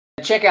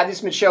check out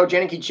this Michelle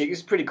Jenneke chick. This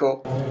is pretty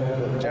cool.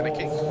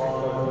 Jenneke.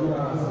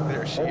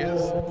 There she is.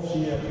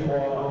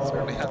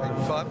 Certainly having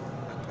fun.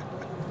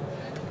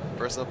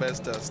 Personal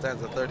best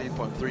stands at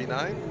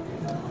 13.39.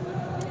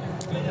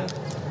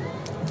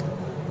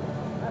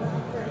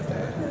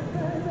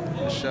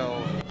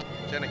 Michelle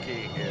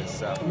Jenneke is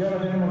the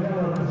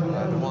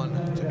one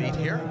to beat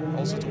here.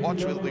 Also to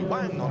watch will be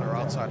Wang on her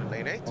outside in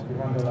lane 8.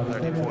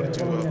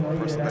 13.42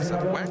 personal best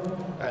at Wang.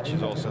 And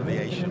she's also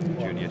the Asian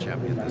junior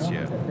champion this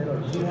year.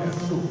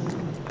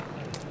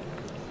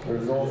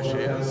 Here she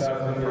is,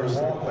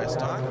 personal best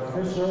time.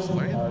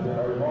 Displayed.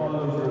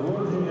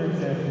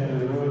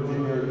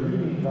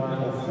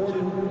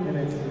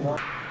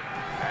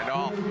 And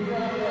off.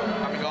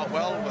 Coming out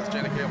well was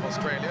Jenneke of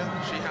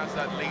Australia. She has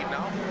that lead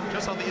now.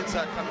 Just on the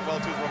inside, coming well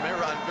to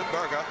Romero and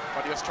Goodberger.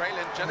 But the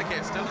Australian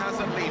Jenneke still has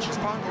that lead. She's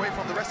pounding away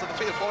from the rest of the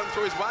field. Falling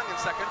through is Wang in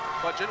second.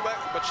 But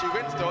she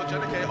wins though.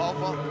 Jenneke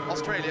of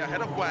Australia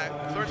ahead of Wang.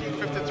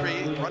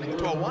 13.53, running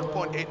to a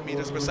 1.8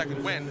 meters per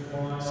second win.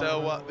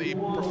 So the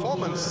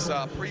performance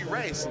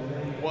pre-race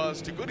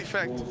was to good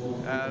effect,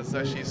 as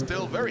she's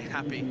still very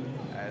happy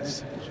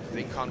as she's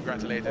being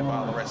congratulated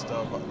by the rest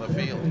of the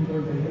field.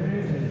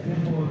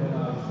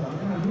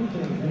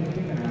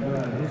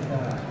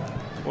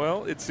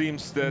 Well, it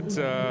seems that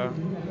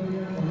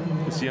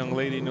this young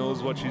lady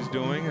knows what she's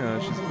doing.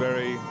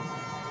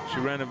 She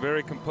ran a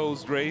very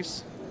composed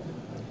race.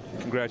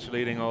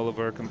 Congratulating all of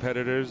our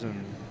competitors,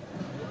 and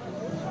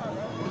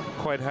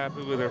quite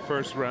happy with her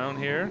first round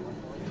here.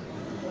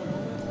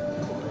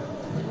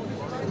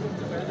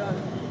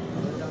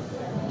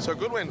 So a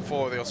good win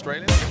for the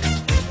Australians.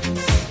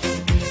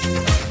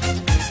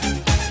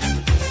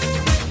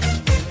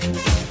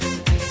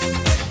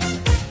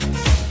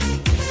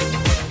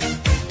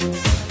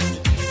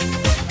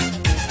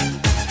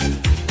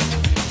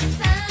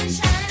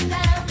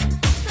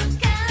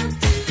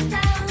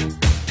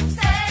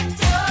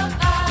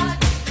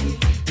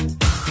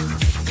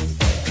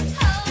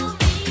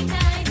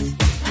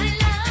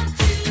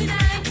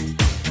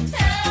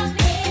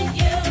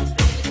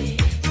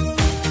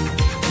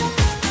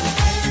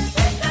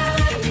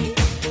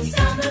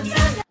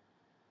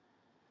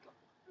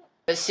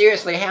 But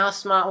seriously, how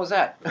smart was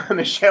that?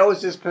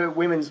 Michelle's just put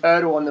women's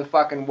hurdle on the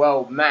fucking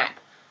world map.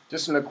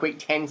 Just from a quick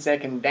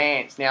 10-second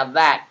dance. Now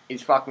that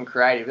is fucking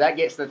creative. That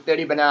gets the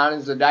 30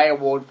 Bananas a Day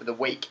award for the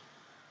week.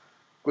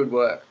 Good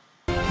work.